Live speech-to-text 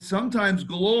sometimes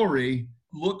glory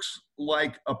looks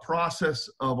like a process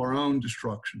of our own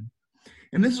destruction.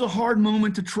 And this is a hard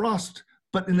moment to trust,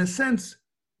 but in a sense,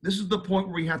 this is the point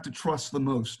where we have to trust the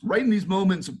most, right in these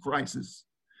moments of crisis,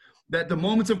 that the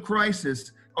moments of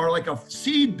crisis are like a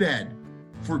seedbed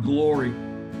for glory.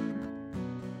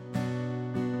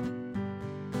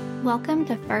 Welcome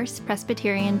to First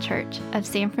Presbyterian Church of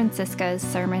San Francisco's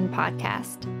Sermon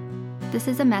Podcast. This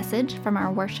is a message from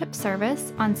our worship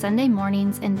service on Sunday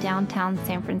mornings in downtown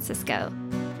San Francisco.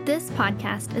 This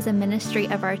podcast is a ministry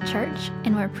of our church,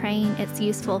 and we're praying it's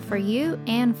useful for you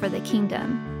and for the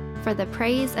kingdom, for the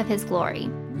praise of His glory.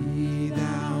 Be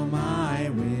thou my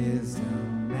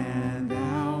wisdom, and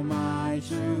thou my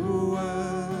true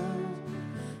word.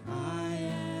 I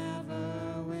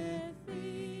ever with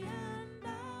thee, and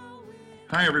thou with...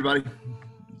 Hi, everybody.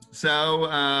 So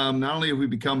not only have we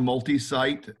become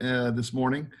multi-site this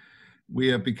morning, we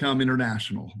have become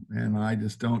international, and I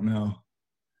just don't know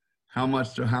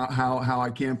how I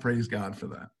can't praise God for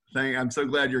that. I'm so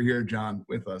glad you're here, John,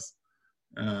 with us,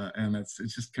 and it's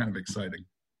just kind of exciting.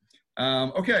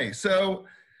 Okay, so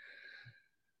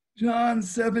John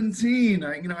 17.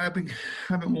 I've been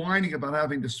whining about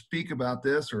having to speak about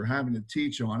this or having to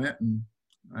teach on it, and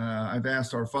I've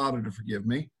asked our Father to forgive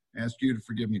me. Asked you to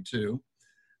forgive me too.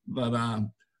 But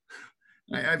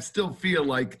I still feel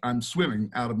like I'm swimming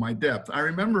out of my depth. I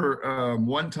remember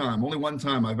only one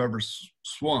time I've ever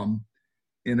swum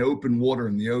in open water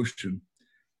in the ocean,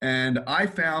 and I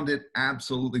found it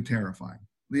absolutely terrifying.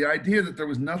 The idea that there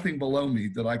was nothing below me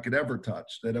that I could ever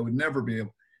touch, that I would never be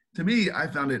able. To me, I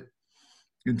found it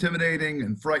intimidating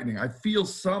and frightening. I feel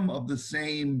some of the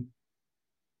same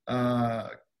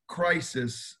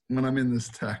crisis when I'm in this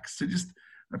text.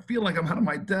 I feel like I'm out of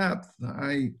my depth.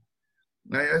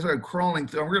 As I'm crawling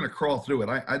through, we're going to crawl through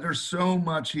it. There's so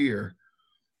much here.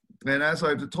 And as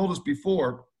I've told us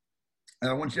before,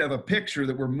 I want you to have a picture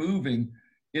that we're moving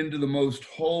into the most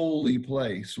holy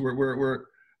place. Where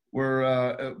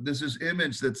this is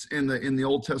image that's in the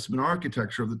Old Testament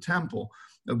architecture of the temple,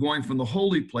 of going from the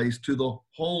holy place to the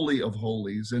holy of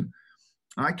holies. And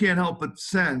I can't help but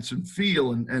sense and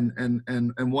feel and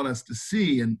want us to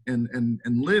see and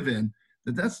live in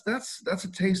that's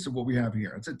a taste of what we have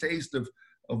here. It's a taste of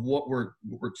what we're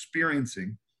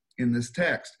experiencing in this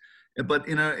text, but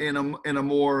in a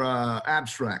more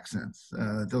abstract sense.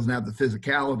 It doesn't have the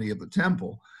physicality of the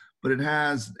temple, but it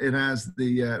has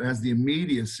the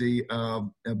immediacy of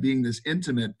being this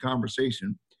intimate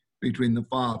conversation between the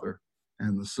Father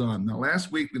and the Son. Now,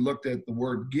 last week we looked at the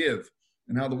word give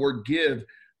and how the word give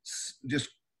just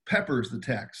peppers the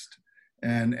text,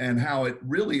 and how it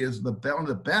really is one of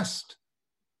the best.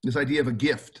 This idea of a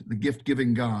gift, the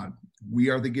gift-giving God.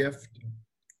 We are the gift.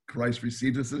 Christ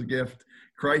receives us as a gift.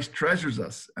 Christ treasures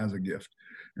us as a gift.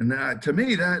 And to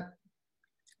me,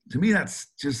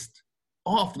 that's just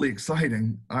awfully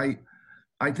exciting. I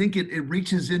think it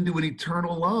reaches into an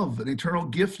eternal love, an eternal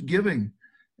gift-giving,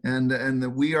 and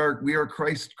that we are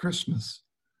Christ's Christmas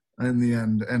in the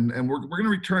end. And we're going to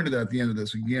return to that at the end of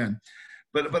this again.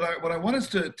 But what I want us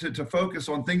to focus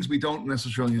on things we don't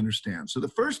necessarily understand. So the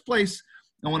first place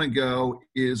I want to go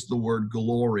is the word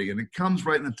glory, and it comes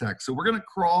right in the text. So we're going to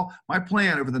crawl. My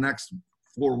plan over the next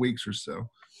 4 weeks or so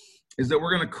is that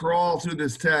we're going to crawl through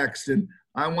this text, and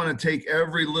I want to take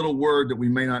every little word that we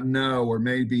may not know or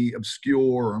may be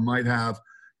obscure or might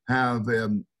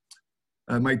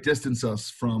might distance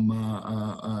us from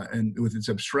and with its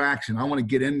abstraction. I want to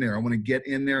get in there. I want to get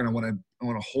in there, and I want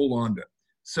to hold on to it.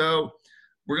 So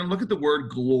we're going to look at the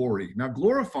word glory. Now,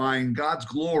 glorifying God's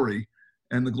glory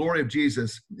and the glory of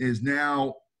Jesus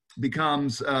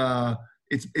becomes the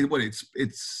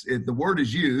word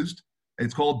is used.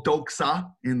 It's called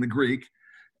doxa in the Greek,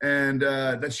 and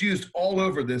that's used all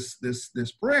over this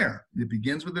prayer. It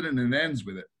begins with it and it ends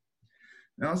with it.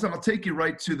 Now, so I'll take you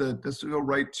let's go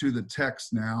right to the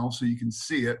text now, so you can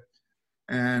see it,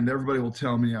 and everybody will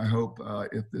tell me, I hope,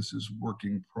 if this is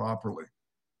working properly.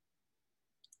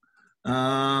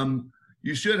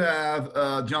 You should have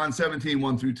John 17,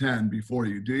 1 through 10 before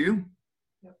you. Do you?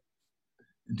 Yep.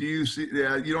 Do you see?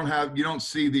 You don't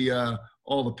see the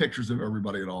all the pictures of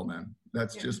everybody at all. Then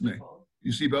that's just me. Both.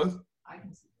 You see both? I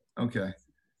can see both. Okay.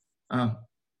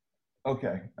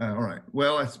 Okay. All right.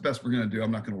 Well, that's the best we're going to do.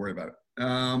 I'm not going to worry about it.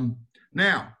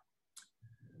 Now,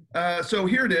 so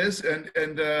here it is, and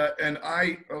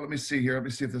let me see here. Let me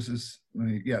see if this is.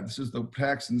 This is the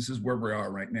text, and this is where we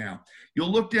are right now.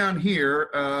 You'll look down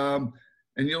here.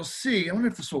 And you'll see, I wonder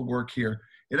if this will work here.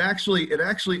 It actually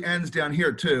ends down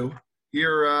here too.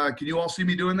 Here, can you all see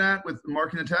me doing that with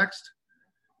marking the text?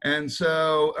 And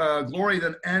so glory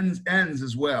then ends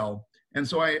as well. And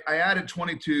so I added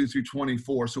 22 through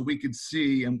 24 so we could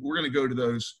see, and we're going to go to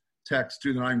those texts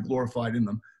too, that I'm glorified in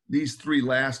them. These three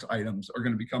last items are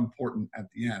going to become important at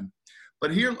the end.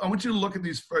 But here, I want you to look at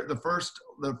these, verse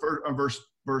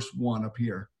 1 up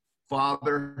here.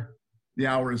 Father, the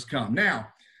hour has come. Now,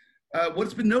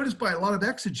 what's been noticed by a lot of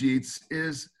exegetes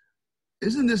is,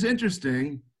 isn't this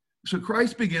interesting? So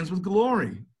Christ begins with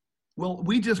glory. Well,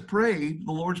 we just prayed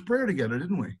the Lord's Prayer together,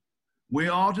 didn't we? We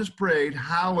all just prayed,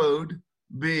 hallowed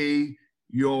be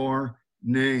your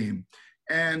name.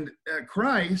 And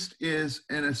Christ is,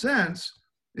 in a sense,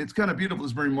 it's kind of beautiful.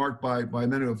 It's very marked by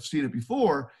men who have seen it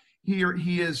before. Here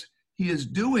he is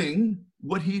doing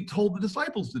what he told the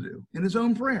disciples to do in his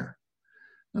own prayer.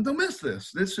 And don't miss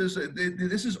this. This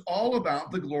is all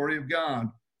about the glory of God.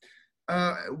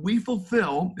 We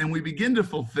fulfill, and we begin to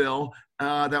fulfill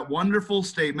that wonderful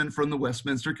statement from the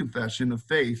Westminster Confession of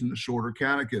Faith in the Shorter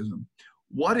Catechism.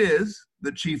 What is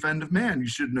the chief end of man? You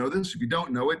should know this. If you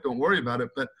don't know it, don't worry about it.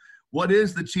 But what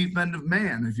is the chief end of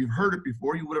man? If you've heard it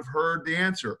before, you would have heard the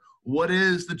answer. What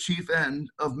is the chief end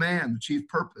of man, the chief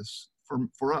purpose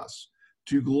for us?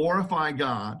 To glorify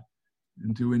God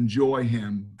and to enjoy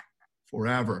him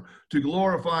forever. To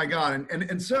glorify God.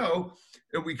 And so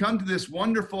if we come to this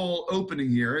wonderful opening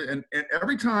here, and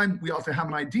every time we also have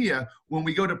an idea, when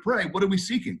we go to pray, what are we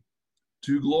seeking?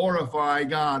 To glorify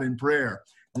God in prayer.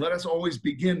 And let us always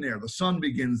begin there. The Son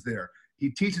begins there. He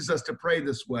teaches us to pray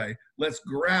this way. Let's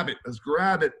grab it. Let's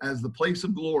grab it as the place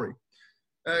of glory.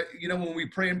 When we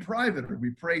pray in private, or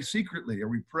we pray secretly, or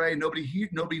we pray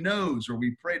nobody knows, or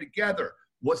we pray together,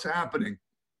 what's happening?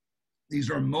 These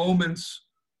are moments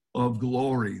of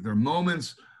glory. They're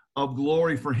moments of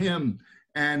glory for him.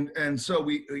 And so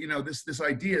we, this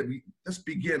idea, let's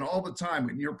begin all the time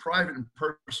in your private and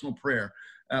personal prayer.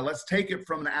 Let's take it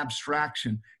from an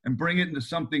abstraction and bring it into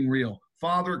something real.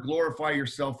 Father, glorify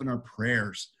yourself in our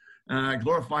prayers.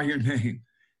 Glorify your name.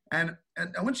 And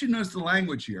I want you to notice the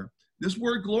language here. This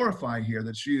word glorify here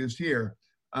that she used here,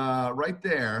 right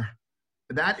there,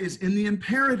 that is in the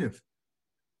imperative.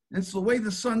 It's the way the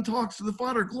Son talks to the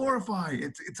Father. Glorify.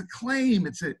 It's a claim.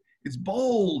 It's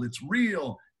bold. It's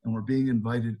real. And we're being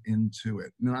invited into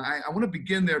it. Now, I want to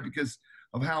begin there because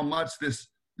of how much this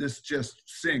just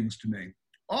sings to me.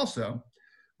 Also,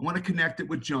 I want to connect it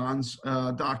with John's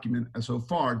document so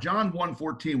far. John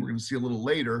 1:14, we're going to see a little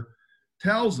later,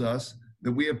 tells us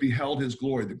that we have beheld his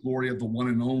glory, the glory of the one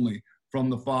and only from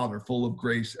the Father, full of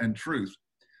grace and truth.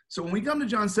 So when we come to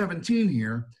John 17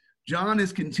 here, John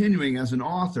is continuing as an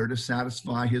author to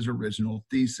satisfy his original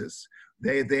thesis.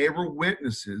 They were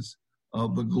witnesses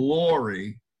of the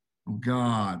glory of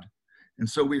God. And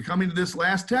so we're coming to this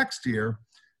last text here,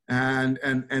 and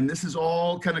this is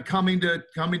all kind of coming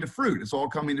to fruit. It's all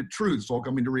coming to truth. It's all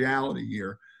coming to reality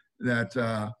here that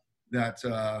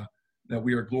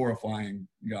we are glorifying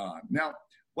God. Now,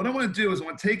 what I want to do is I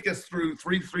want to take us through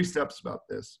three steps about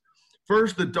this.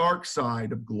 First, the dark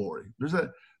side of glory. There's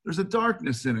a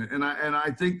darkness in it, and I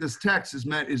think this text is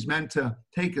meant to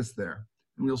take us there,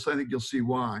 and I think you'll see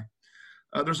why.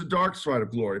 There's a dark side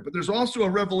of glory, but there's also a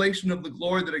revelation of the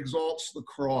glory that exalts the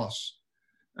cross.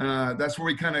 That's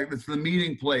where it's the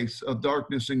meeting place of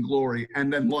darkness and glory,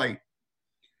 and then light.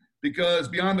 Because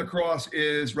beyond the cross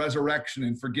is resurrection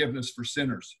and forgiveness for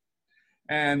sinners.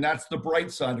 And that's the bright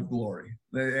side of glory.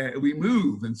 We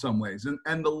move in some ways,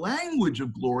 and the language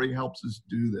of glory helps us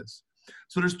do this.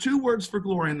 So there's two words for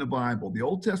glory in the Bible. The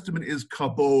Old Testament is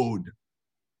kabod.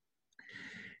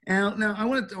 And now I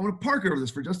want to park over this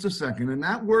for just a second. And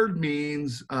that word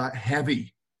means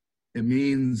heavy. It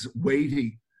means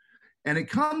weighty. And it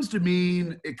comes to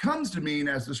mean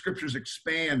as the scriptures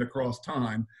expand across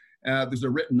time, because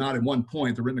they're written not at one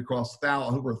point, they're written across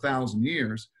over 1,000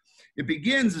 years. It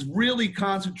begins as really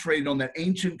concentrated on that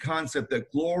ancient concept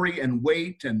that glory and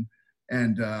weight and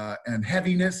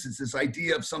heaviness. It's this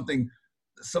idea of something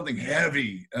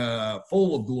heavy,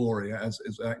 full of glory, as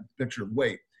a picture of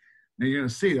weight. Now you're going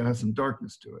to see that has some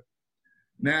darkness to it.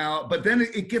 Now, but then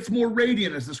it gets more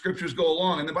radiant as the scriptures go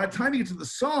along. And then by the time you get to the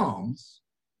Psalms,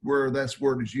 where this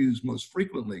word is used most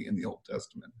frequently in the Old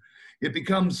Testament, it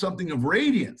becomes something of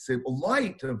radiance, a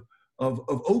light of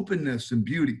openness and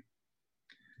beauty.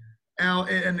 Now,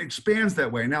 and it expands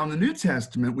that way. Now, in the New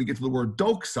Testament, we get to the word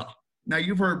doxa. Now,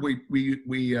 you've heard we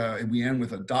end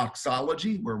with a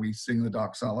doxology, where we sing the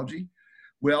doxology.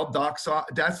 Well, that's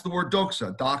the word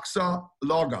doxa. Doxa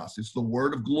logos. It's the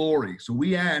word of glory. So we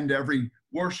begin every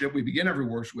worship with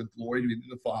glory to be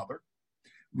the Father.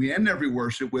 We end every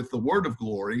worship with the word of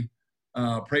glory,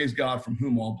 praise God from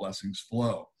whom all blessings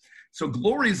flow. So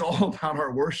glory is all about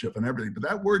our worship and everything. But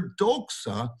that word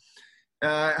doxa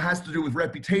has to do with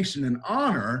reputation and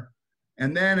honor.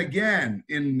 And then again,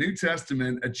 in the New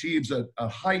Testament, achieves a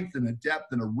height and a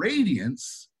depth and a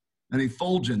radiance, an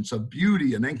effulgence of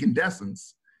beauty and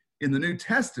incandescence in the New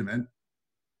Testament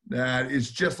that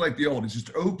is just like the old. It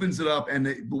just opens it up. And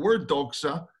the word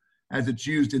doxa, as it's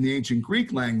used in the ancient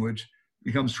Greek language,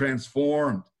 becomes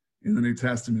transformed in the New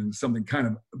Testament into something kind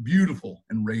of beautiful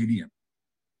and radiant.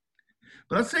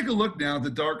 But let's take a look now at the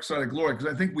dark side of glory,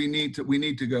 because I think we need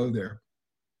to go there.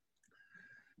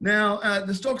 Now,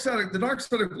 the dark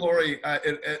side of glory,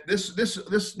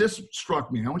 this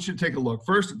struck me. I want you to take a look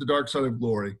first at the dark side of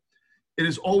glory. It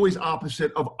is always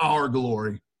opposite of our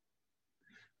glory.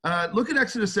 Look at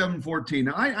Exodus 7:14.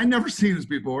 Now, I never seen this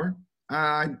before.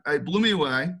 It blew me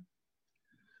away.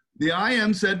 The I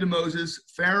Am said to Moses,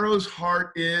 Pharaoh's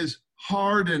heart is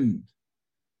hardened.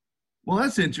 Well,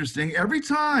 that's interesting. Every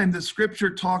time the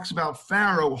scripture talks about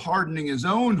Pharaoh hardening his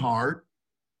own heart,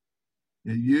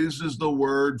 it uses the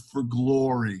word for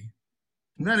glory.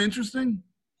 Isn't that interesting?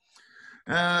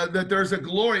 That there's a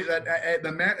glory, that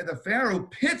the Pharaoh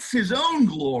pits his own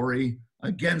glory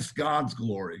against God's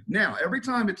glory. Now, every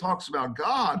time it talks about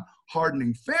God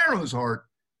hardening Pharaoh's heart,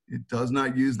 it does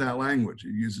not use that language.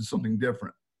 It uses something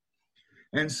different.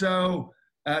 And so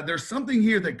there's something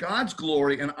here that God's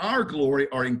glory and our glory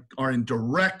are in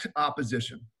direct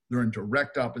opposition. They're in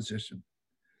direct opposition.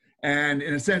 And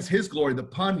in a sense, his glory, the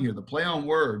pun here, the play on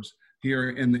words here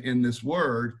in this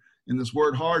word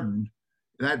hardened,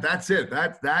 that's it.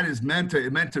 That is meant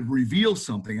to reveal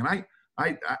something. And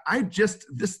I just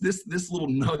this little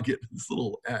nugget, this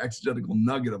little exegetical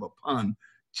nugget of a pun,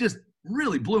 just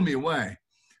really blew me away.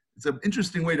 It's an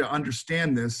interesting way to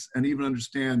understand this and even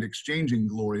understand exchanging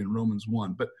glory in Romans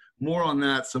 1. But more on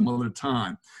that some other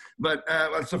time. But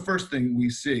that's the first thing we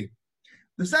see.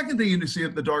 The second thing you see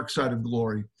at the dark side of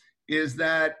glory is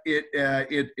that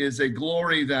it is a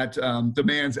glory that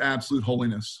demands absolute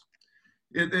holiness.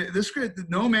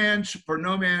 No man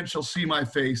shall see my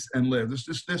face and live.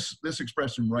 This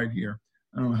expression right here.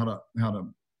 I don't know how to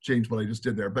change what I just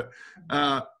did there, but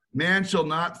man shall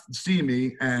not see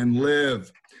me and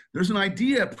live. There's an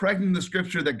idea pregnant in the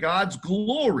scripture that God's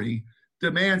glory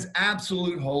demands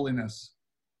absolute holiness.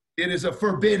 It is a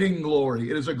forbidding glory.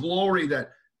 It is a glory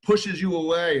that pushes you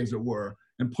away, as it were,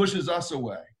 and pushes us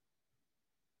away.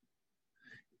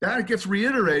 That gets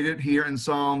reiterated here in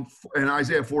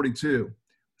Isaiah 42. It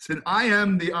said, I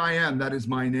am the I am, that is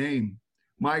my name.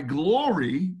 My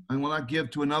glory I will not give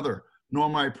to another, nor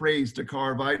my praise to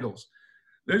carve idols.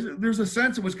 There's a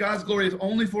sense in which God's glory is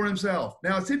only for himself.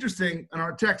 Now, it's interesting, in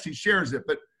our text, he shares it,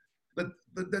 but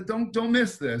don't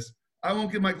miss this. I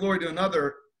won't give my glory to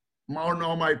another,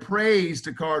 nor my praise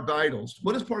to carved idols.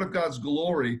 What is part of God's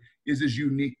glory is his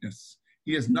uniqueness.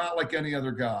 He is not like any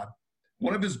other God.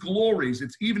 One of his glories,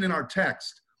 it's even in our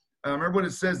text. Remember what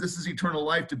it says, this is eternal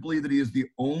life, to believe that he is the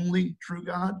only true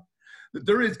God? That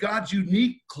there is God's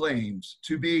unique claims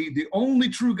to be the only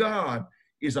true God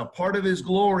is a part of his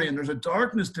glory, and there's a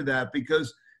darkness to that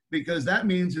because that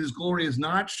means his glory is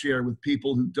not shared with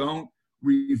people who don't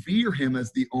revere him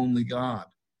as the only God.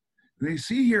 And you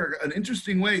see here an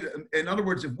interesting way. In other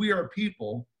words, if we are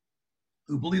people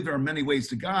who believe there are many ways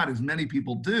to God, as many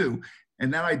people do,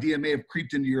 and that idea may have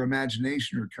creeped into your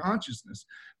imagination or consciousness,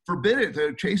 forbid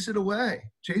it, chase it away,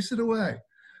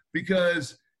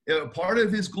 because part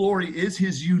of his glory is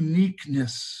his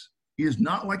uniqueness. He is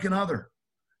not like another.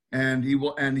 And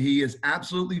he is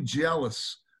absolutely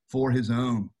jealous for his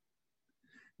own.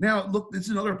 Now, look, this is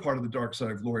another part of the dark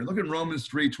side of glory. Look at Romans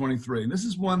 3:23. And this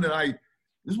is one of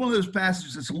those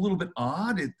passages that's a little bit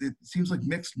odd. It seems like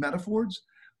mixed metaphors.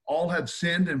 All have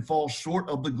sinned and fall short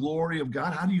of the glory of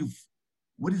God.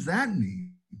 What does that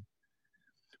mean?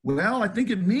 Well, I think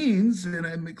it means,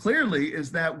 and clearly, is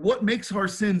that what makes our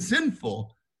sin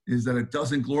sinful is that it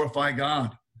doesn't glorify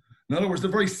God. In other words, the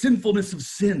very sinfulness of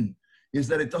sin is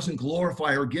that it doesn't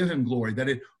glorify or give him glory, that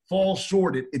it falls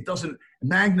short, it doesn't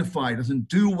magnify, it doesn't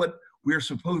do what we're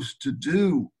supposed to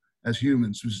do as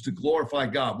humans, which is to glorify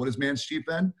God. What is man's chief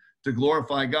end? To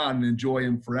glorify God and enjoy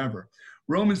him forever.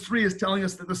 Romans 3 is telling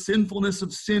us that the sinfulness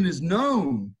of sin is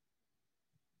known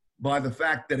by the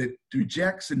fact that it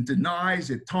rejects and denies,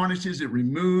 it tarnishes, it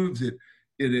removes, it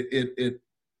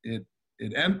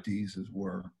empties, as it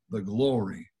were, the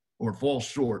glory, or falls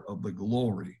short of the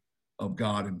glory of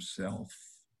God himself.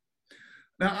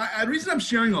 Now, the reason I'm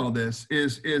sharing all this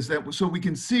is that so we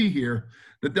can see here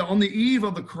that on the eve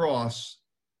of the cross,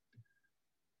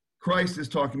 Christ is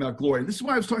talking about glory. This is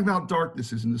why I was talking about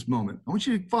darkness in this moment. I want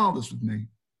you to follow this with me,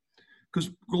 because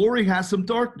glory has some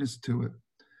darkness to it,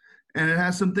 and it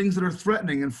has some things that are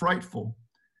threatening and frightful.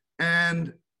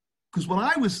 And because what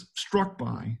I was struck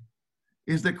by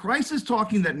is that Christ is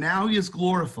talking that now he is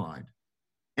glorified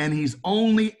and he's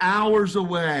only hours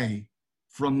away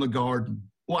from the garden.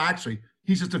 Well, actually,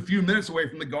 he's just a few minutes away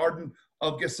from the Garden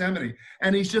of Gethsemane.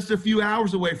 And he's just a few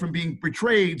hours away from being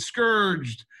betrayed,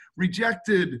 scourged,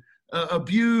 rejected,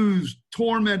 abused,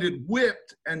 tormented,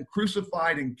 whipped, and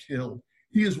crucified and killed.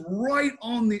 He is right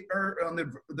on the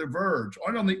verge,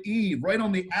 right on the eve, right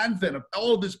on the advent of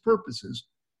all of his purposes.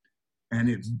 And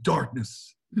it's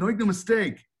darkness. Don't make no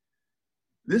mistake.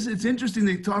 It's interesting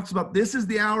that he talks about this is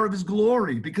the hour of his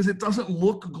glory because it doesn't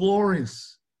look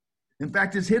glorious. In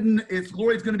fact, its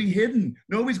glory is going to be hidden.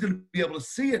 Nobody's going to be able to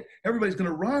see it. Everybody's going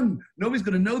to run. Nobody's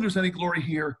going to know there's any glory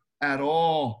here at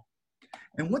all.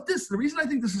 And the reason I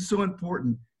think this is so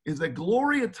important is that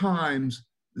glory at times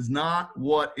is not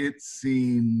what it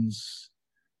seems.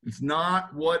 It's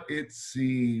not what it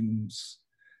seems.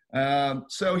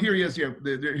 So here he is. Here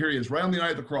he is, right on the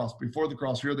night of the cross, before the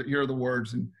cross. Here are the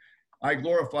words. And I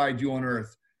glorified you on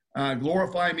earth.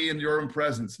 Glorify me in your own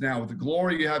presence now with the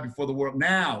glory you have before the world.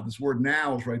 Now, this word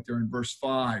now is right there in verse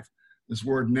 5. This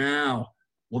word now.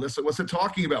 Well, what's it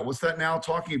talking about? What's that now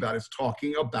talking about? It's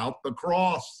talking about the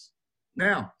cross.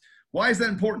 Now, why is that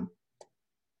important?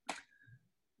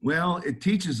 Well, it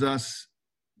teaches us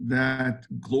that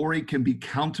glory can be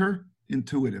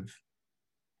counterintuitive.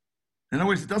 In other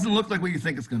words, it doesn't look like what you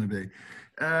think it's going to be.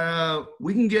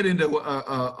 We can get into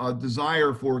a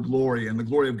desire for glory and the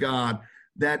glory of God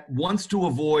that wants to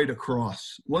avoid a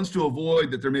cross, wants to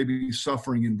avoid that there may be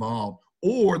suffering involved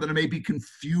or that there may be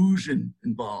confusion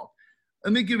involved.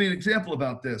 Let me give you an example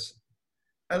about this.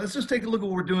 Let's just take a look at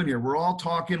what we're doing here. We're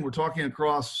talking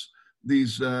across the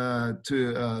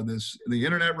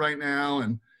internet right now,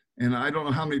 and I don't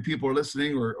know how many people are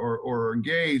listening or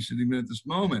engaged even at this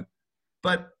moment,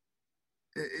 but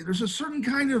there's a certain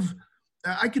kind of,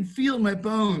 I could feel in my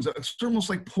bones, it's almost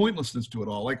like pointlessness to it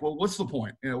all. Like, well, what's the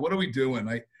point? What are we doing?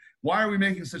 Why are we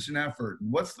making such an effort?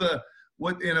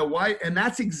 Why? And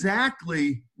that's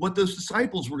exactly what those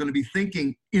disciples were going to be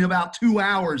thinking in about 2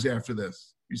 hours after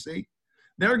this. You see,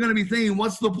 they're going to be thinking,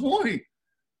 what's the point?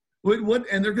 And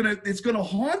it's going to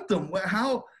haunt them.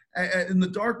 How, in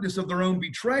the darkness of their own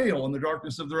betrayal, in the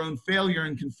darkness of their own failure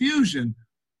and confusion,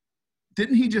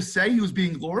 didn't he just say he was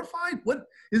being glorified? What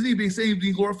isn't he saying he's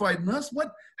being glorified in us?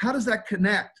 How does that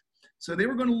connect? So they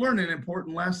were going to learn an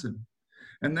important lesson.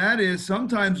 And that is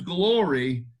sometimes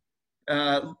glory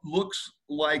looks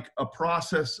like a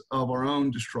process of our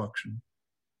own destruction.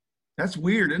 That's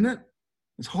weird, isn't it?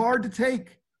 It's hard to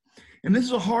take. And this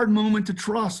is a hard moment to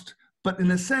trust. But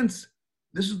in a sense,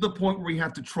 this is the point where we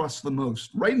have to trust the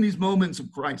most, right in these moments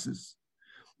of crisis.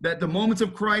 That the moments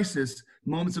of crisis,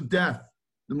 moments of death,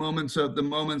 the moments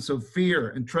of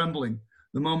fear and trembling,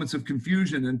 the moments of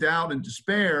confusion and doubt and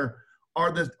despair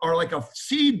are like a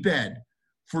seedbed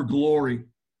for glory.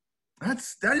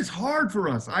 That is hard for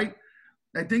us. I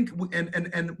think,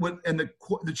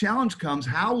 the challenge comes: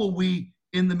 how will we,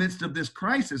 in the midst of this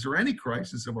crisis or any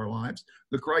crisis of our lives,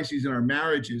 the crises in our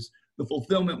marriages, the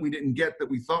fulfillment we didn't get that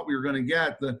we thought we were going to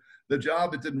get, the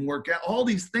job that didn't work out, all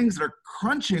these things that are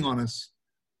crunching on us,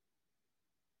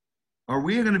 are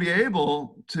we going to be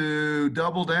able to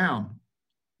double down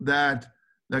that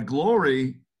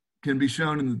glory can be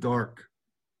shown in the dark?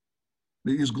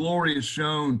 Because glory is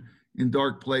shown in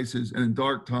dark places and in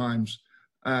dark times.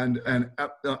 And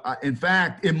in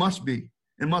fact, it must be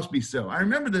so. I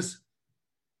remember this.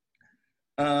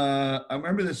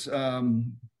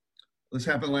 This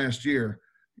happened last year.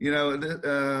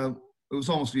 It was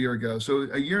almost a year ago. So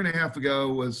a year and a half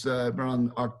ago was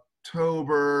around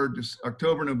October,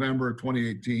 November of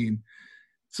 2018.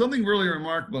 Something really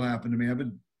remarkable happened to me. I've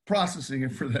been processing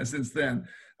it since then.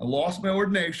 I lost my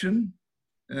ordination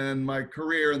and my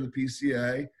career in the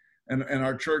PCA, and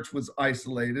our church was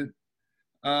isolated.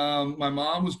 My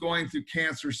mom was going through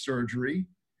cancer surgery,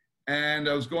 and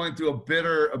I was going through a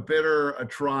bitter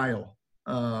trial,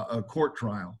 a court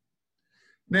trial.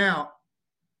 Now,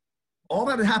 all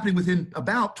that had happened within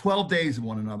about 12 days of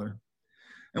one another.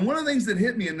 And one of the things that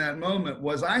hit me in that moment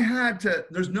was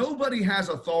nobody has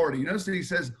authority. You notice that he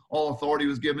says all authority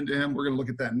was given to him. We're going to look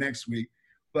at that next week.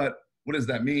 But what does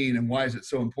that mean, and why is it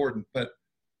so important? But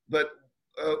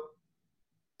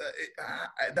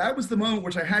that was the moment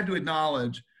which I had to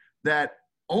acknowledge that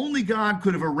only God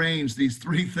could have arranged these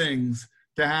three things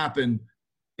to happen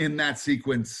in that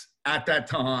sequence at that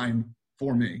time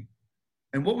for me.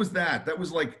 And what was that? That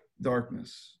was like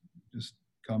darkness just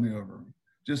coming over me,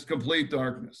 just complete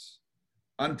darkness,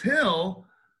 until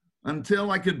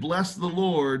I could bless the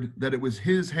Lord that it was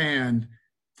his hand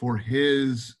for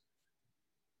his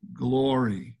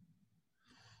glory.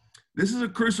 This is a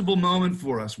crucible moment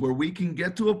for us where we can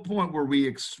get to a point where we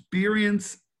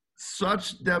experience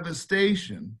such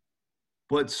devastation,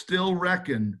 but still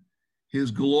reckon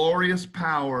his glorious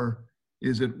power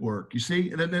is at work. You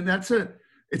see, and then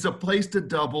it's a place to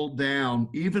double down,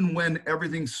 even when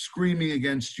everything's screaming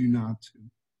against you not to.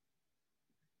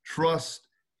 Trust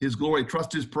his glory,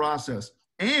 trust his process,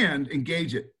 and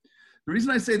engage it. The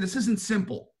reason I say this isn't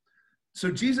simple.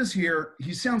 So Jesus here,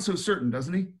 he sounds so certain,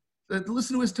 doesn't he?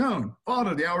 Listen to his tone.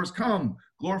 Father, the hour has come.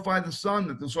 Glorify the Son,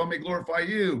 that the Son may glorify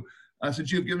you.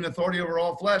 Since you have given authority over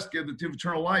all flesh, give it to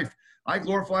eternal life. I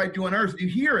glorified you on earth. You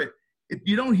hear it.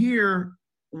 You don't hear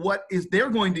what is they're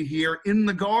going to hear in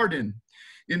the garden.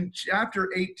 In chapter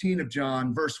 18 of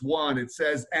John, verse 1, it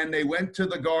says, and they went to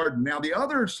the garden. Now, the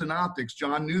other synoptics,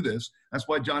 John knew this. That's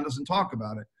why John doesn't talk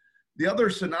about it. The other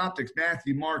synoptics,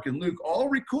 Matthew, Mark, and Luke, all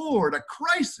record a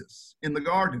crisis in the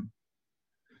garden.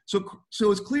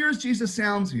 So as clear as Jesus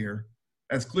sounds here,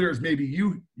 as clear as maybe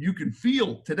you can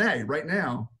feel today, right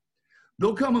now,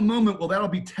 there'll come a moment where that'll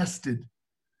be tested.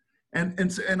 And one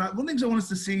of the things I want us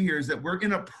to see here is that we're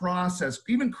in a process.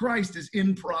 Even Christ is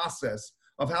in process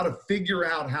of how to figure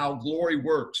out how glory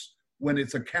works when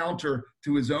it's a counter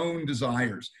to his own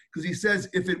desires. Because he says,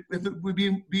 if it would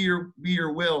be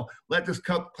your will, let this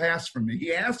cup pass from me.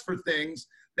 He asks for things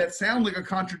that sound like a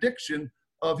contradiction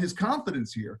of his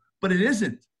confidence here, but it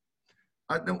isn't.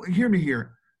 Hear me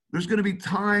here. There's going to be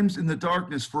times in the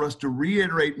darkness for us to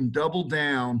reiterate and double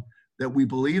down that we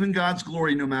believe in God's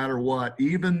glory no matter what,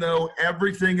 even though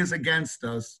everything is against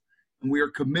us, and we are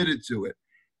committed to it.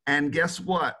 And guess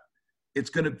what? It's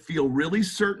going to feel really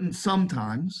certain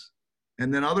sometimes,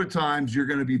 and then other times you're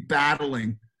going to be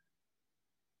battling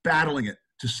it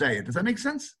to say it. Does that make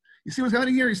sense? You see what's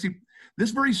happening here? You see,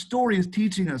 this very story is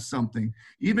teaching us something.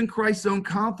 Even Christ's own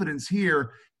confidence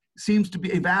here seems to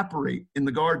evaporate in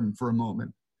the garden for a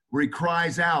moment, where he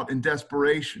cries out in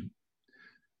desperation.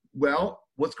 Well,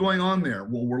 what's going on there?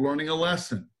 Well, we're learning a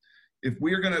lesson. If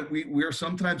we're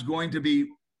sometimes going to be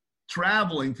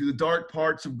traveling through the dark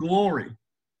parts of glory,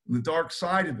 the dark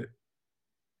side of it.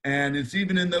 And it's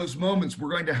even in those moments we're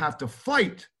going to have to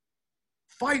fight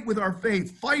with our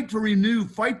faith, fight to renew,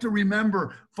 fight to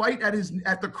remember, fight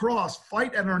at the cross,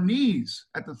 fight at our knees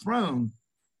at the throne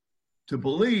to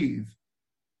believe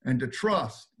and to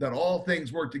trust that all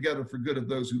things work together for good of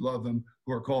those who love him,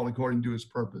 who are called according to his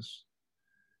purpose.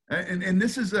 And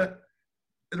this is the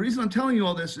reason I'm telling you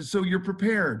all this is so you're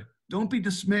prepared. Don't be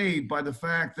dismayed by the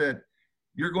fact that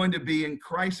you're going to be in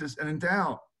crisis and in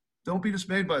doubt. Don't be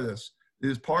dismayed by this. It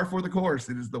is par for the course.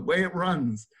 It is the way it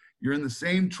runs. You're in the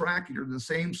same track. You're in the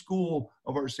same school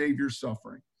of our Savior's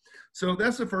suffering. So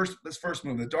that's this first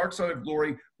move, the dark side of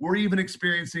glory. We're even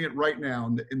experiencing it right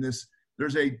now in this.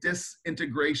 There's a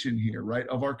disintegration here, right,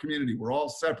 of our community. We're all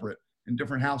separate in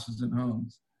different houses and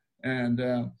homes. And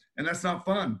that's not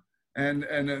fun. And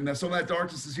some of that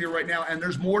darkness is here right now. And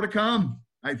there's more to come,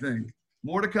 I think.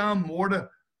 More to come,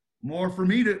 more for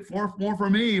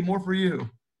me, more for you.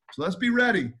 So let's be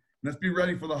ready. Let's be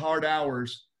ready for the hard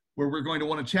hours where we're going to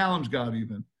want to challenge God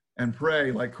even and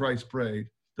pray like Christ prayed.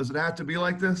 Does it have to be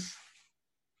like this?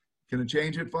 Can it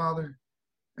change it, Father?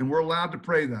 And we're allowed to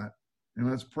pray that. And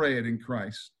let's pray it in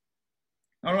Christ.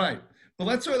 All right. But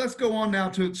let's go on now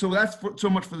so that's so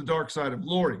much for the dark side of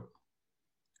glory.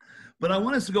 But I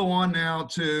want us to go on now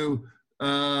to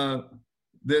the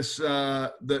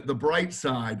bright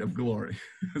side of glory,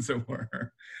 as it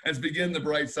were. Let's begin the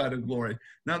bright side of glory.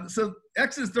 Now, so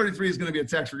Exodus 33 is going to be a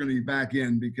text we're going to be back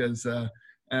in because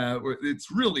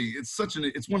it's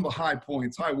one of the high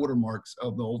points, high watermarks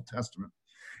of the Old Testament.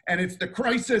 And it's the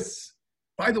crisis.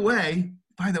 By the way,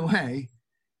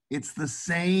 it's the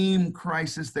same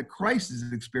crisis that Christ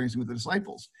is experiencing with the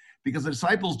disciples, because the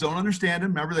disciples don't understand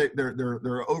him. Remember,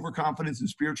 their overconfidence and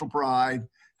spiritual pride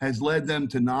has led them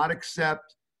to not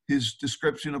accept his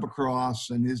description of a cross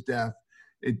and his death.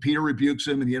 Peter rebukes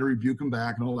him, and he had to rebuke him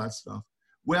back and all that stuff.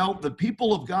 Well, the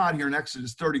people of God here in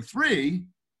Exodus 33,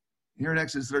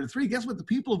 guess what? The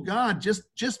people of God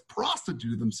just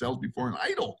prostituted themselves before an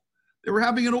idol. They were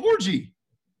having an orgy.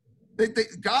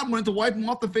 God wanted to wipe them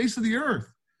off the face of the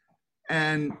earth.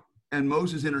 And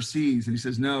Moses intercedes, and he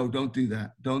says, no, don't do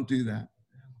that. Don't do that.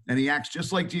 And he acts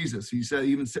just like Jesus. He said,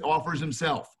 even offers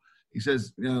himself. He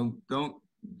says, don't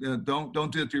do it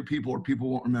to your people, or people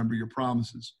won't remember your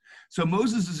promises. So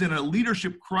Moses is in a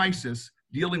leadership crisis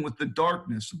dealing with the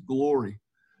darkness of glory.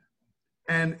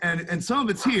 And some of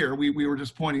it's here, we were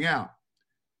just pointing out.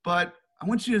 But I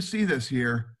want you to see this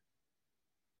here.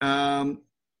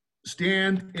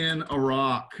 Stand in a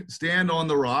rock. Stand on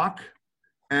the rock.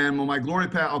 And when my glory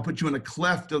path, I'll put you in a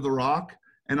cleft of the rock,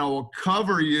 and I will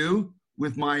cover you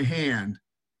with my hand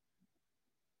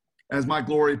as my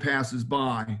glory passes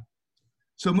by.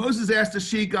 So Moses asked to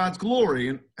see God's glory,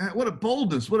 and what a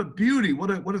boldness, what a beauty,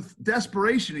 what a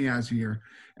desperation he has here.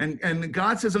 And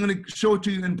God says, I'm going to show it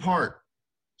to you in part.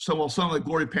 So while some of the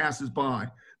glory passes by.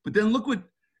 But then look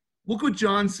what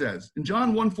John says. In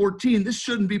John 1:14, this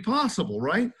shouldn't be possible,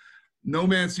 right? No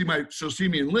man shall see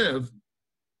me and live.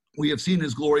 We have seen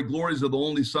his glory, glories of the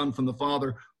only Son from the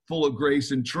Father, full of grace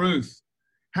and truth.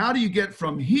 How do you get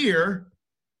from here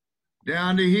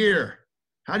down to here?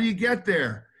 How do you get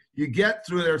there? You get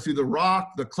through the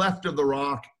rock, the cleft of the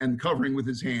rock, and covering with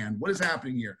his hand. What is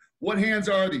happening here? What hands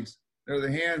are these? They're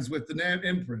the hands with the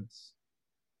imprints.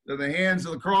 They're the hands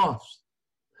of the cross.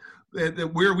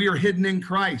 Where we are hidden in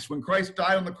Christ. When Christ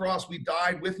died on the cross, we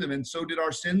died with him, and so did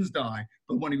our sins die.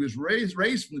 But when he was raised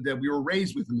from the dead, we were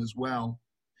raised with him as well.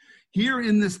 Here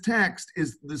in this text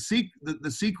is the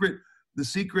secret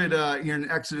here in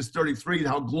Exodus 33,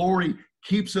 how glory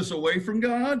keeps us away from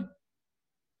God.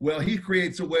 Well, he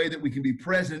creates a way that we can be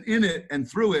present in it and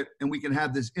through it, and we can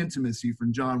have this intimacy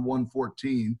from John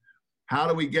 1:14. How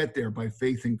do we get there? By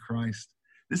faith in Christ.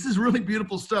 This is really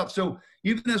beautiful stuff. So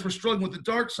even as we're struggling with the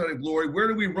dark side of glory, where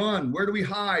do we run? Where do we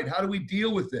hide? How do we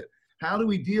deal with it? How do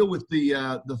we deal with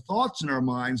the thoughts in our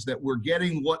minds that we're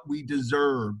getting what we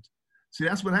deserved? See,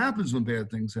 that's what happens when bad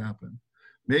things happen.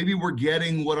 Maybe we're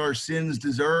getting what our sins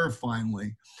deserve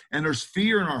finally. And there's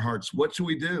fear in our hearts. What should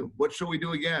we do? What shall we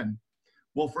do again?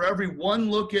 Well, for every one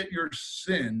look at your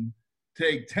sin,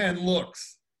 take 10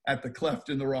 looks at the cleft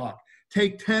in the rock.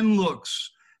 Take 10 looks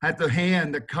at the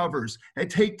hand that covers. And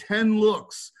take 10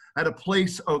 looks at a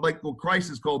place of, like what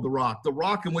Christ is called, the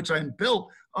rock in which I am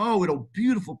built. Oh, what a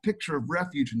beautiful picture of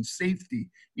refuge and safety,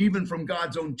 even from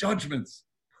God's own judgments.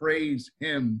 Praise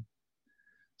him.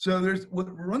 So there's one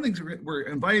of the things we're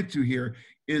invited to here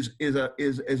is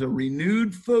a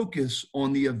renewed focus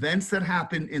on the events that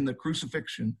happened in the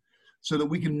crucifixion, so that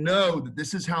we can know that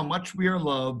this is how much we are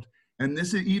loved, and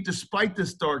this is, despite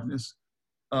this darkness,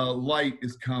 light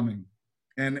is coming.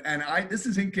 And this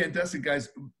is incandescent, guys.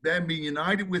 Then being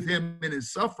united with him in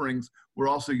his sufferings, we're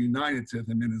also united to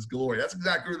him in his glory. That's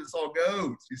exactly where this all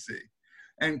goes, you see.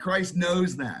 And Christ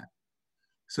knows that.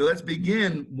 So let's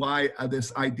begin why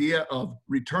this idea of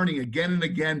returning again and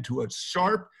again to a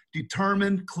sharp,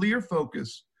 determined, clear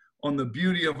focus on the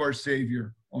beauty of our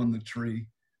Savior on the tree,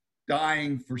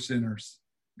 dying for sinners,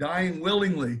 dying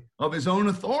willingly of his own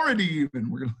authority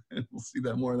even. We'll see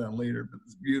that more of that later, but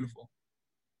it's beautiful.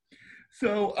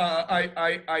 So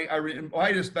I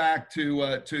invite us back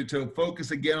to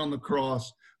focus again on the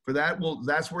cross. For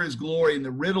that's where his glory and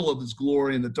the riddle of his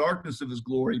glory and the darkness of his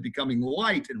glory becoming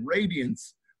light and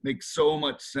radiance makes so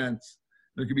much sense.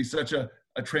 There could be such a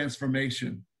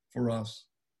transformation for us.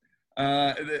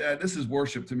 This is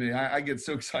worship to me. I get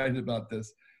so excited about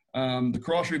this. The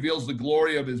cross reveals the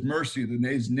glory of his mercy,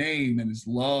 his name, and his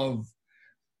love.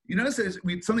 You notice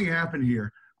something happened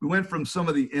here. We went from some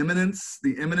of the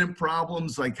imminent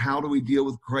problems, like how do we deal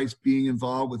with Christ being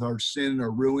involved with our sin, our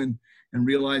ruin, and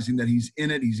realizing that he's in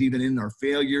it. He's even in our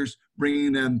failures,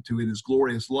 bringing them to his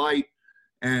glorious light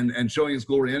and showing his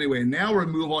glory anyway. And now we're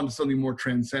going to move on to something more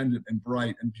transcendent and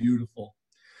bright and beautiful.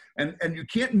 And you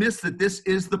can't miss that this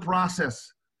is the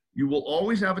process. You will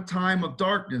always have a time of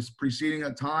darkness preceding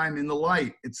a time in the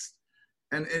light. It's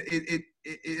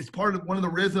part of one of the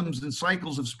rhythms and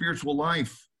cycles of spiritual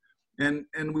life. And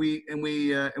we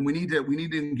need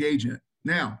to engage in it.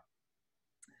 Now,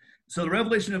 so the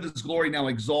revelation of his glory now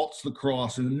exalts the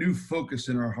cross and a new focus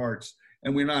in our hearts,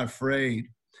 and we're not afraid.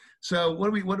 So where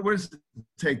does it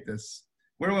take this?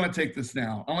 Where do I want to take this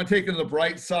now? I want to take it to the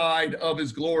bright side of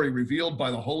his glory revealed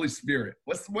by the Holy Spirit.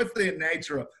 What's the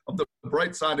nature of the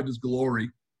bright side of his glory?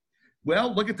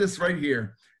 Well, look at this right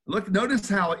here. Notice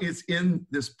how it's in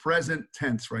this present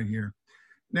tense right here.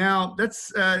 Now,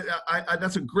 that's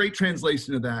a great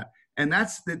translation of that. And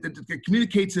that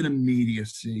communicates an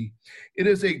immediacy. It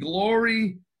is a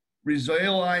glory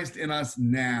realized in us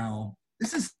now.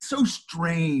 This is so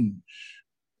strange.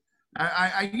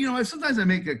 Sometimes I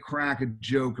make a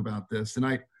joke about this, and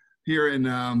I here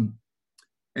and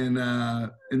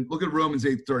look at Romans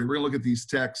 8:30. We're gonna look at these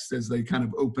texts as they kind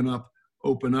of open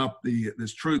up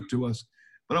this truth to us.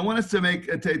 But I want us to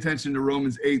pay attention to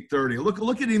Romans 8:30.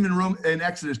 Look at even in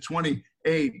Exodus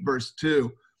 28 verse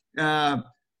 2.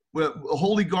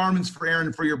 Holy garments for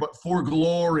Aaron for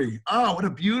glory. Oh, what a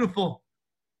beautiful!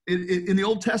 In the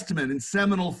Old Testament, in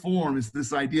seminal form, is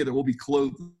this idea that we'll be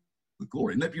clothed with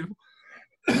glory. Isn't that beautiful?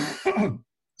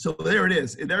 So there it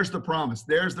is. There's the promise.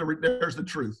 There's the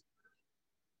truth.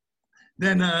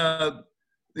 Then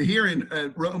here in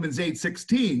Romans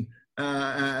 8:16,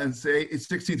 and say it's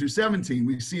 16 through 17,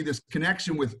 we see this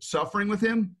connection with suffering with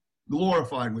him,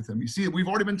 glorified with him. You see, we've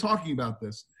already been talking about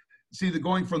this. You see the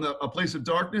going from a place of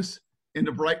darkness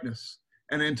into brightness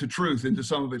and into truth, into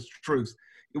some of its truth.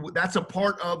 That's a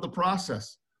part of the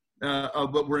process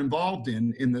of what we're involved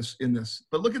in this.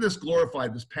 But look at this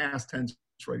glorified, this past tense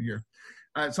right here.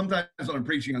 Sometimes when I'm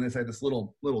preaching on this, I have this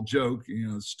little joke,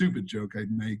 stupid joke I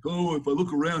make. Oh, if I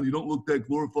look around, you don't look that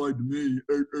glorified to me.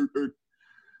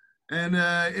 And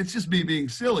it's just me being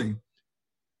silly.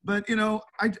 But,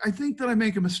 I think that I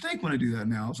make a mistake when I do that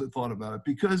now, as I thought about it,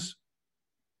 because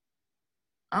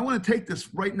I want to take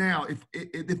this right now.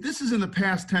 If this is in the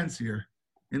past tense here,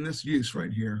 in this use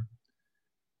right here,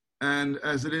 and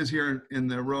as it is here in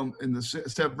the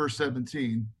verse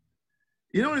 17,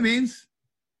 you know what it means?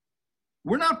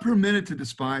 We're not permitted to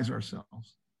despise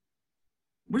ourselves.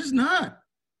 We're just not.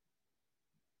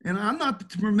 And I'm not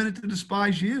permitted to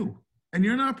despise you. And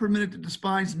you're not permitted to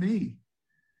despise me.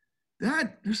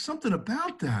 There's something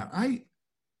about that.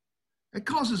 That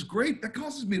causes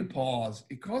me to pause.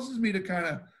 It causes me to kind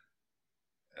of,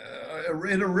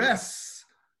 it arrests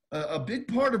a big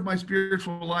part of my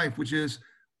spiritual life, which is,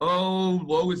 oh,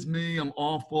 woe is me, I'm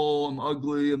awful, I'm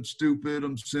ugly, I'm stupid,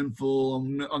 I'm sinful,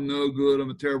 I'm no good, I'm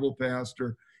a terrible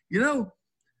pastor.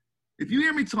 If you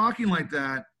hear me talking like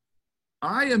that,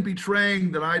 I am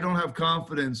betraying that I don't have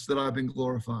confidence that I've been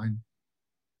glorified.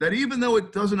 That even though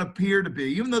it doesn't appear to be,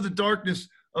 even though the darkness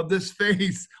of this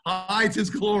face hides his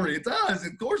glory, it does,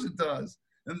 of course it does.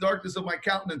 And the darkness of my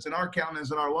countenance and our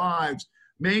countenance and our lives,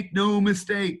 make no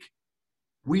mistake,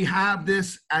 we have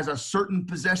this as a certain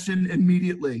possession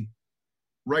immediately,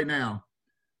 right now.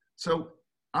 So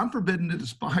I'm forbidden to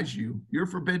despise you. You're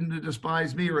forbidden to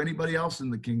despise me or anybody else in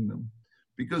the kingdom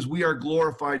because we are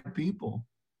glorified people.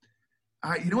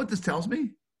 You know what this tells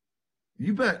me?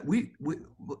 You bet when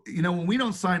we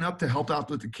don't sign up to help out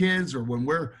with the kids, or when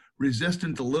we're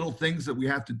resistant to little things that we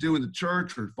have to do in the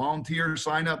church, or volunteer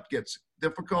sign up gets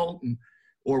difficult,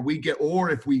 or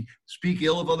if we speak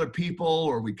ill of other people,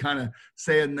 or we kind of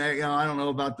say, I don't know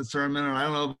about the sermon, or I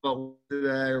don't know about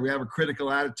today, or we have a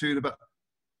critical attitude about,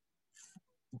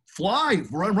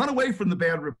 run away from the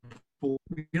bad report.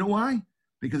 You know why?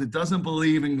 Because it doesn't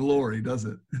believe in glory, does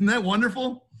it? Isn't that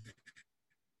wonderful?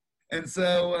 And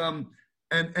so,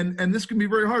 and this can be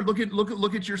very hard. Look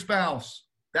at your spouse.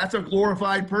 That's a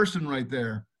glorified person right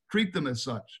there. Treat them as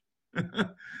such.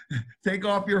 Take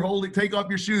off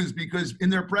your shoes, because in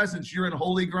their presence, you're in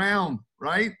holy ground,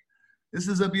 right? This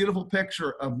is a beautiful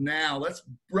picture of now. Let's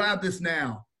grab this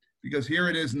now, because here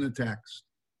it is in the text.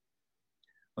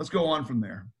 Let's go on from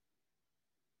there.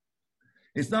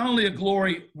 It's not only a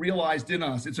glory realized in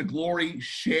us, it's a glory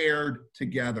shared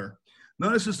together.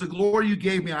 Notice it's the glory you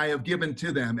gave me, I have given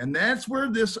to them. And that's where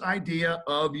this idea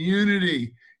of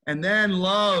unity and then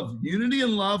love, unity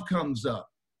and love comes up,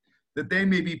 that they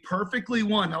may be perfectly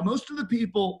one. Now, most of the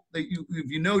people that if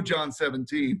you know John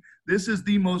 17, this is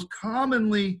the most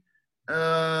commonly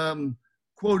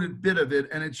quoted bit of it.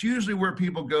 And it's usually where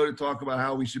people go to talk about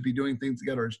how we should be doing things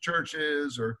together as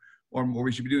churches, or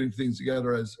we should be doing things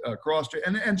together as cross.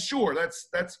 And sure,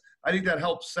 that's I think that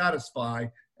helps satisfy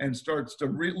and starts to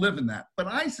live in that. But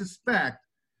I suspect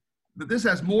that this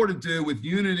has more to do with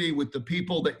unity with the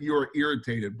people that you're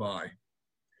irritated by.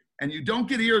 And you don't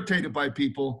get irritated by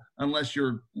people unless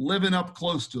you're living up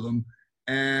close to them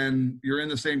and you're in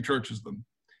the same church as them.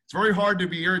 It's very hard to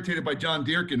be irritated by John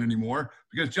Dearkin anymore,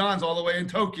 because John's all the way in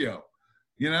Tokyo.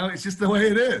 It's just the way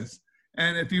it is.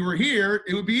 And if he were here,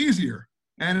 it would be easier,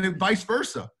 and vice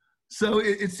versa. So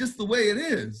it's just the way it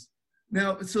is.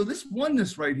 Now, so this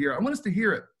oneness right here, I want us to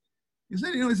hear it. It's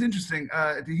interesting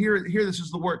to hear this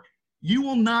is the word. You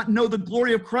will not know the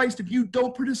glory of Christ if you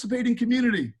don't participate in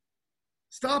community.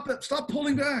 Stop it. Stop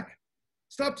pulling back.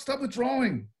 Stop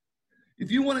withdrawing.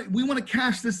 We want to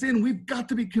cash this in, we've got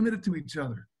to be committed to each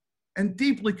other, and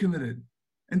deeply committed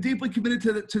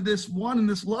to this one and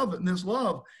this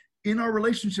love in our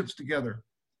relationships together.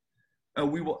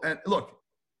 We will, and look,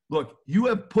 you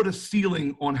have put a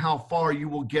ceiling on how far you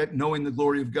will get knowing the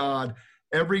glory of God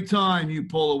every time you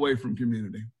pull away from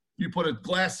community. You put a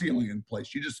glass ceiling in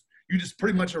place. You just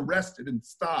pretty much arrested and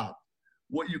stop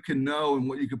what you can know and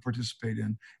what you can participate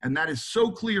in. And that is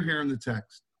so clear here in the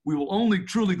text. We will only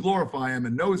truly glorify him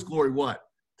and know his glory what?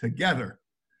 Together.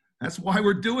 That's why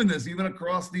we're doing this, even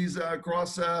across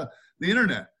the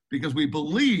internet, because we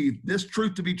believe this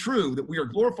truth to be true, that we are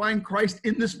glorifying Christ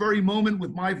in this very moment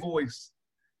with my voice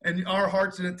and our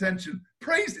hearts and attention.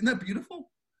 Praise, isn't that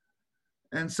beautiful?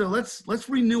 And so let's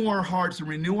renew our hearts and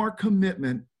renew our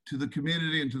commitment to the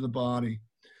community and to the body.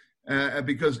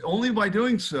 because only by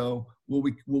doing so will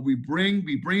we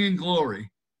be bringing glory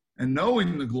and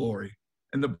knowing the glory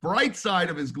and the bright side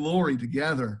of his glory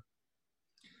together.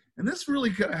 And this really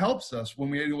kind of helps us when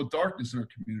we deal with darkness in our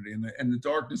community and the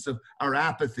darkness of our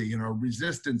apathy and our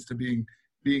resistance to being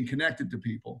connected to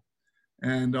people,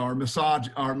 and our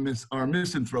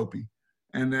misanthropy,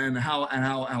 and then how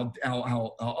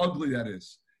ugly that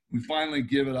is. We finally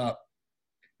give it up.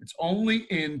 It's only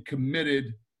in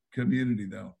committed community,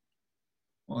 though.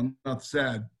 Well, enough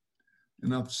said.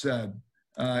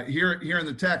 Here in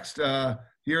the text,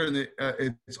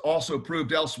 it's also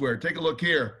proved elsewhere. Take a look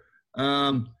here.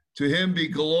 To him be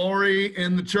glory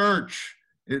in the church.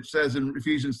 It says in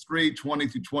Ephesians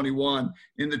 3:20-21,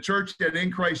 in the church and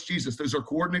in Christ Jesus. Those are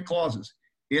coordinate clauses.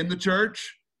 In the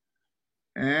church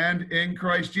and in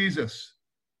Christ Jesus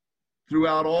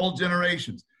throughout all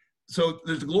generations. So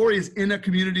the glory is in a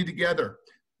community together.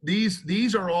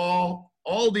 These are all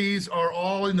these are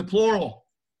all in the plural.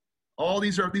 All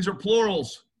these are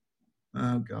plurals.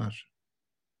 Oh gosh.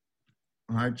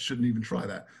 I shouldn't even try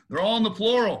that. They're all in the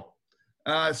plural.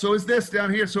 So is this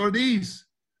down here. So are these.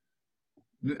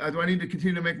 Do I need to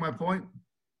continue to make my point?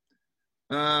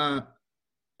 One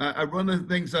of the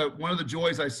things, one of the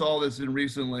joys I saw this in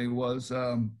recently was,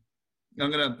 I'm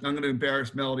gonna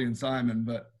embarrass Melody and Simon,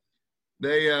 but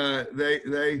they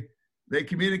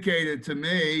communicated to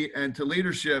me and to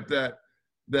leadership that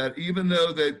even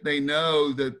though that they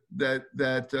know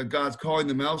that God's calling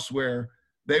them elsewhere,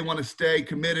 they want to stay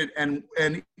committed and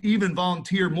even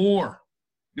volunteer more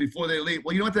before they leave.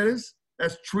 Well, you know what that is?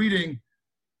 That's treating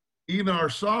even our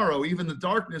sorrow, even the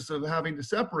darkness of having to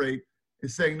separate,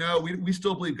 is saying, no, we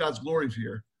still believe God's glory is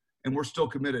here, and we're still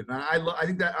committed. And I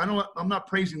think that I'm not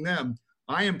praising them.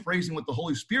 I am praising what the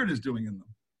Holy Spirit is doing in them.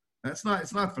 It's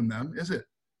not from them, is it?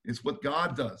 It's what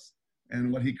God does and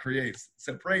what he creates.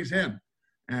 So praise him.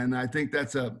 And I think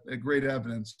that's a great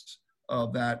evidence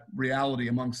of that reality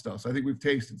amongst us. I think we've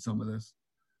tasted some of this.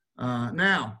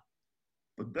 Now,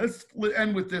 but let's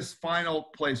end with this final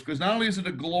place, because not only is it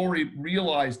a glory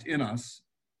realized in us,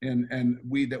 and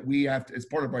we have to, as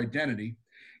part of our identity,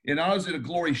 and not only is it a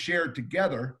glory shared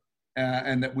together,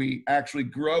 and that we actually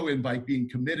grow in by being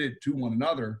committed to one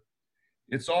another,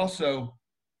 it's also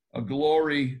a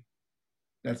glory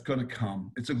that's going to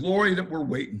come. It's a glory that we're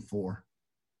waiting for.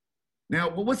 Now,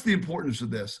 well, what's the importance of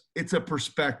this? It's a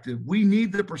perspective. We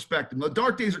need the perspective. The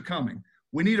dark days are coming.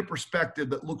 We need a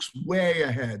perspective that looks way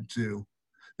ahead too.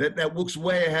 That looks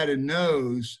way ahead and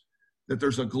knows that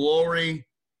there's a glory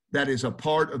that is a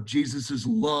part of Jesus's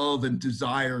love and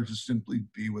desire to simply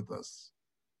be with us.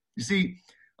 You see,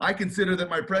 I consider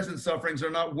that my present sufferings are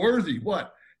not worthy,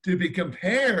 what? To be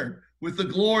compared with the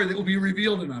glory that will be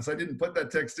revealed in us. I didn't put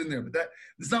that text in there, but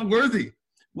it's not worthy.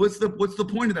 What's the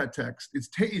point of that text? It's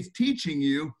teaching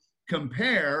you,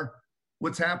 compare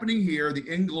what's happening here, the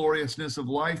ingloriousness of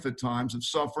life at times, of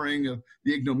suffering, of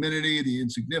the ignominy, the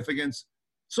insignificance.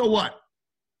 So what?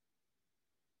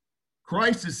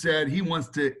 Christ has said he wants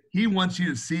you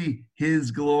to see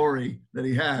his glory that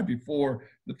he had before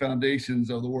the foundations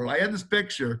of the world. I had this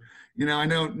picture, I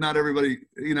know not everybody,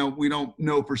 we don't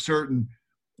know for certain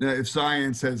if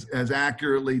science has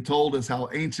accurately told us how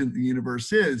ancient the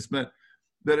universe is, but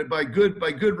that by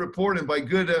good report and by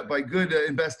good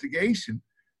investigation,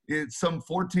 it's some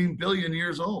 14 billion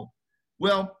years old.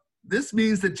 Well, this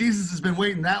means that Jesus has been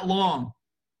waiting that long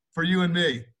for you and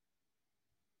me.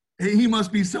 He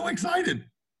must be so excited.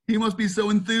 He must be so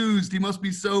enthused. He must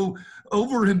be so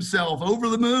over himself, over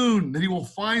the moon, that he will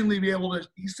finally be able to.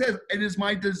 He says, it is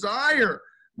my desire.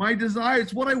 My desire.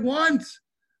 It's what I want.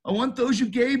 I want those you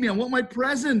gave me. I want my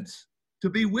present to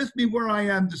be with me where I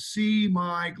am, to see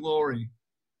my glory.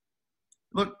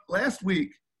 Look, last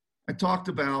week I talked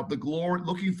about the glory,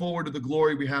 looking forward to the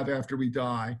glory we have after we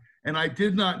die. And I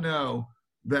did not know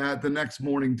that the next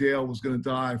morning Dale was going to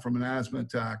die from an asthma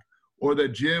attack, or that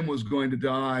Jim was going to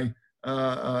die,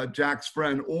 Jack's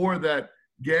friend, or that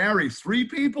Gary, 3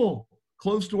 people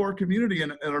close to our community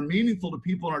and are meaningful to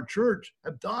people in our church,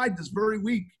 have died this very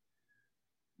week.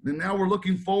 And now we're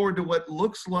looking forward to what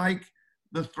looks like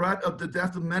the threat of the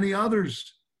death of many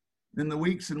others in the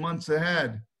weeks and months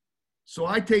ahead. So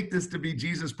I take this to be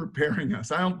Jesus preparing us.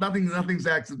 Nothing's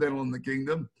accidental in the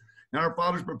kingdom. And our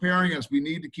Father's preparing us. We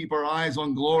need to keep our eyes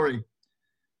on glory.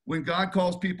 When God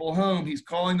calls people home, he's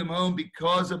calling them home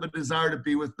because of a desire to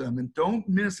be with them. And don't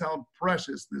miss how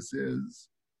precious this is.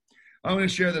 I want to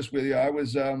share this with you. I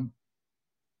was, the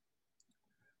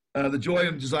joy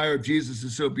and desire of Jesus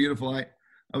is so beautiful. I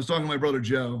was talking to my brother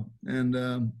Joe,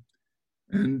 and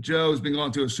Joe's been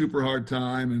going through a super hard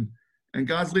time, and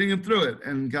God's leading him through it,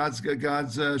 and God's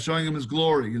showing him his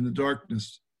glory in the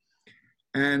darkness.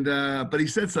 And but he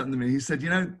said something to me. He said,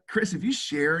 Chris, if you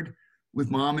shared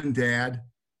with mom and dad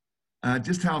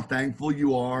just how thankful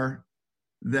you are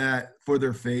that for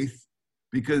their faith,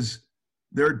 because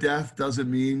their death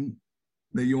doesn't mean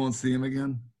that you won't see him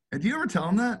again. And do you ever tell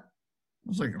him that? I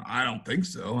was like, I don't think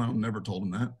so. I never told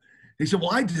him that. He said,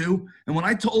 well, I do. And when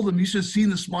I told him, you should have seen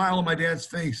the smile on my dad's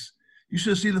face. You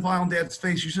should have seen the smile on dad's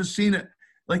face. You should have seen it.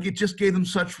 Like, it just gave them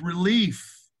such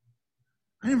relief.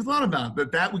 I never thought about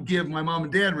it, that would give my mom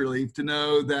and dad relief to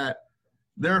know that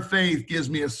their faith gives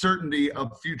me a certainty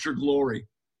of future glory.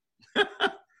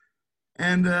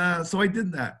 And so I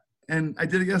did that. And I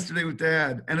did it yesterday with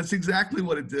Dad. And it's exactly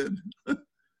what it did.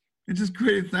 It just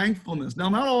created thankfulness. Now,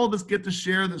 not all of us get to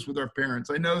share this with our parents.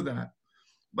 I know that.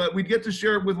 But we get to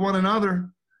share it with one another.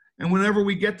 And whenever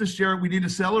we get to share it, we need to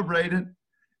celebrate it.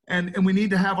 And we need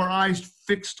to have our eyes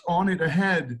fixed on it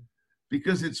ahead,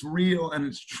 because it's real and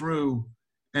it's true.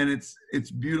 And it's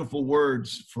beautiful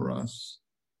words for us.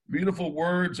 Beautiful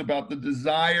words about the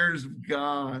desires of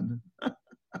God.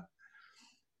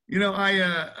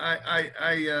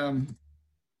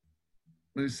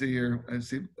 Let me see here. I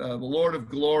see the Lord of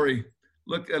Glory.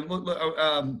 Look. I want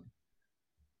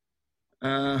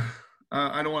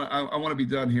to be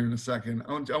done here in a second.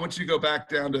 I want you to go back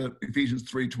down to Ephesians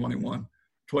 3:21,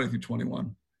 20 through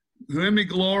 21. Who in me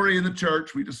glory in the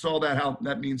church. We just saw that, how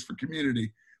that means for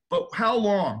community. But how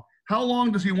long? How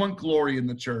long does he want glory in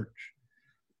the church?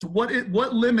 To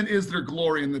what limit is there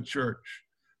glory in the church?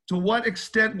 To what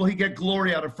extent will he get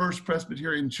glory out of First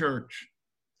Presbyterian Church?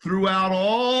 Throughout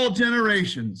all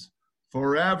generations,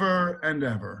 forever and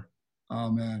ever.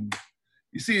 Amen.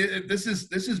 You see, this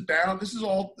is bound. This is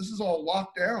all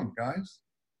locked down, guys.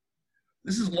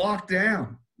 This is locked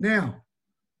down. Now,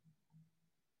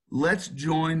 let's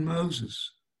join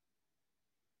Moses.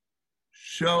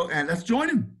 Let's join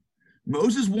him.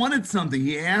 Moses wanted something.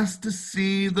 He asked to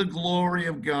see the glory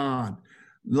of God.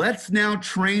 Let's now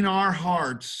train our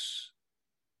hearts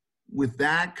with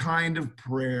that kind of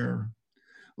prayer.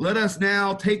 Let us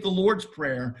now take the Lord's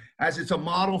Prayer as it's a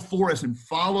model for us and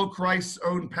follow Christ's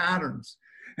own patterns.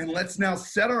 And let's now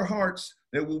set our hearts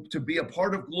to be a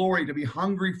part of glory, to be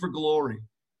hungry for glory.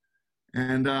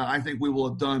 And I think we will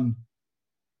have done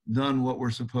what we're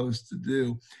supposed to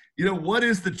do. What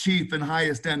is the chief and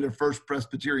highest end of First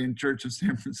Presbyterian Church of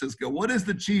San Francisco? What is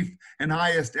the chief and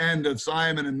highest end of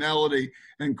Simon and Melody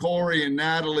and Corey and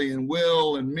Natalie and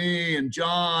Will and me and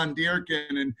John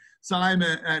Dearkin and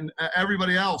Simon and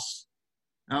everybody else?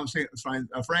 I'm saying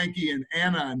Frankie and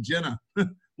Anna and Jenna.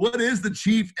 What is the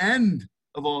chief end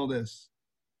of all this?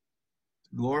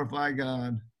 To glorify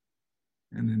God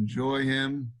and enjoy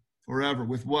him forever.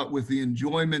 With what? With the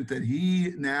enjoyment that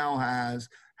he now has,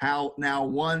 now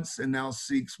wants and now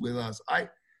seeks with us. I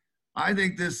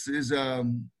think this is, I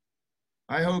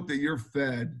hope that you're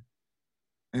fed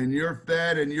and you're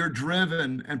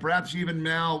driven and perhaps even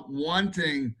now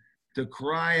wanting to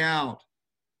cry out,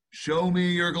 show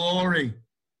me your glory.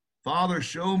 Father,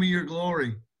 show me your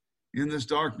glory in this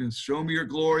darkness. Show me your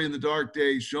glory in the dark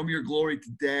days. Show me your glory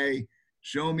today.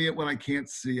 Show me it when I can't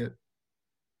see it.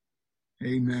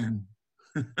 Amen.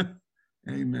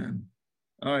 Amen.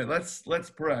 All right, let's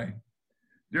pray.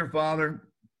 Dear Father,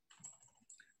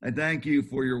 I thank you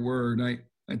for your word. I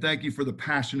thank you for the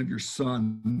passion of your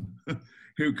Son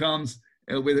who comes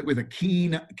with a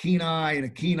keen eye and a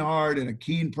keen heart and a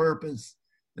keen purpose,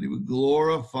 that he would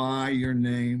glorify your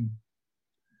name.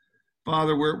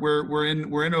 Father, we're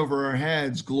in over our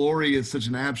heads. Glory is such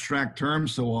an abstract term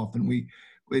so often.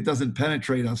 It doesn't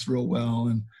penetrate us real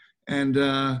well.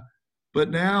 But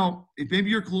now, if maybe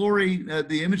your glory,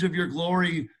 the image of your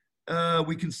glory,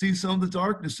 we can see some of the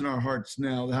darkness in our hearts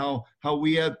now, how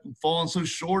we have fallen so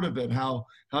short of it, how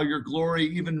your glory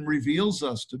even reveals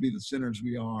us to be the sinners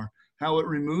we are, how it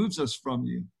removes us from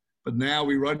you. But now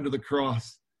we run to the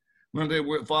cross.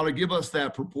 Father, give us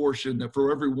that proportion, that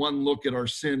for every one look at our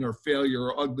sin, our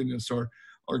failure, our ugliness, our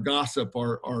gossip,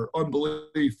 our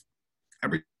unbelief,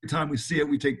 every time we see it,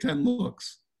 we take 10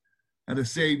 looks at a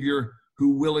Savior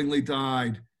who willingly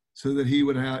died so that he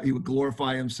would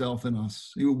glorify himself in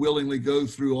us. He would willingly go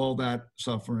through all that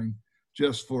suffering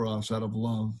just for us out of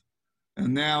love.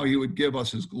 And now he would give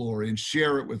us his glory and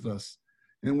share it with us.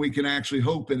 And we can actually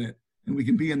hope in it. And we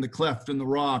can be in the cleft in the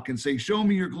rock and say, show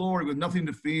me your glory with nothing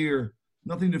to fear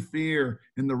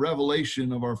in the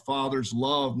revelation of our Father's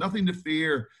love, nothing to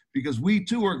fear, because we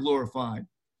too are glorified.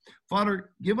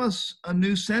 Father, give us a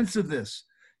new sense of this.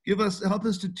 Help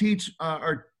us to teach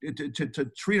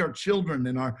to treat our children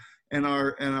and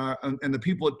the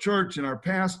people at church and our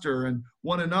pastor and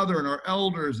one another and our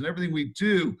elders and everything we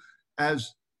do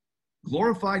as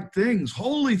glorified things,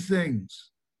 holy things,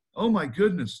 Oh my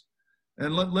goodness.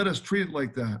 And let us treat it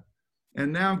like that.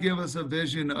 And now give us a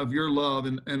vision of your love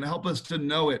and help us to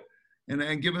know it,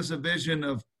 and give us a vision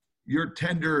of your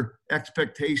tender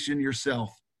expectation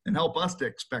yourself, and help us to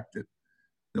expect it,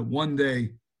 that one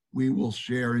day we will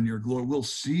share in your glory. We'll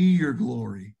see your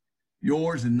glory,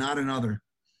 yours and not another.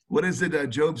 What is it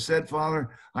Job said, Father?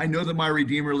 I know that my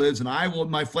Redeemer lives, and I will in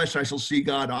my flesh I shall see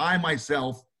God, I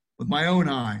myself, with my own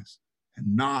eyes,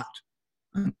 and not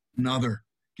another.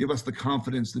 Give us the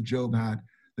confidence that Job had,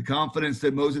 the confidence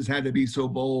that Moses had to be so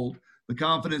bold, the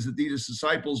confidence that these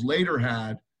disciples later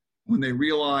had when they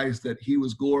realized that he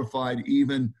was glorified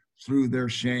even through their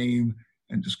shame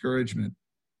and discouragement.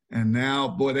 And now,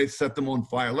 boy, they set them on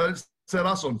fire. Let it set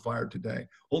us on fire today.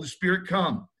 Holy Spirit,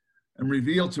 come and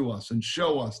reveal to us and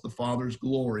show us the Father's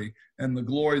glory and the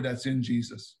glory that's in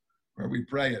Jesus. For we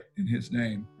pray it in his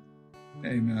name.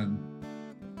 Amen.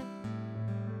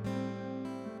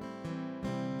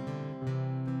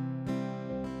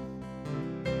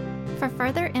 For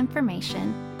further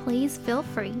information, please feel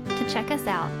free to check us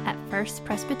out at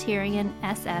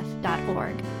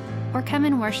firstpresbyteriansf.org or come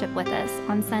and worship with us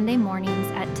on Sunday mornings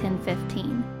at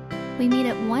 10:15. We meet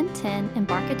at 110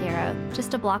 Embarcadero,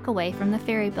 just a block away from the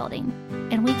Ferry Building,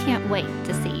 and we can't wait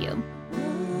to see you.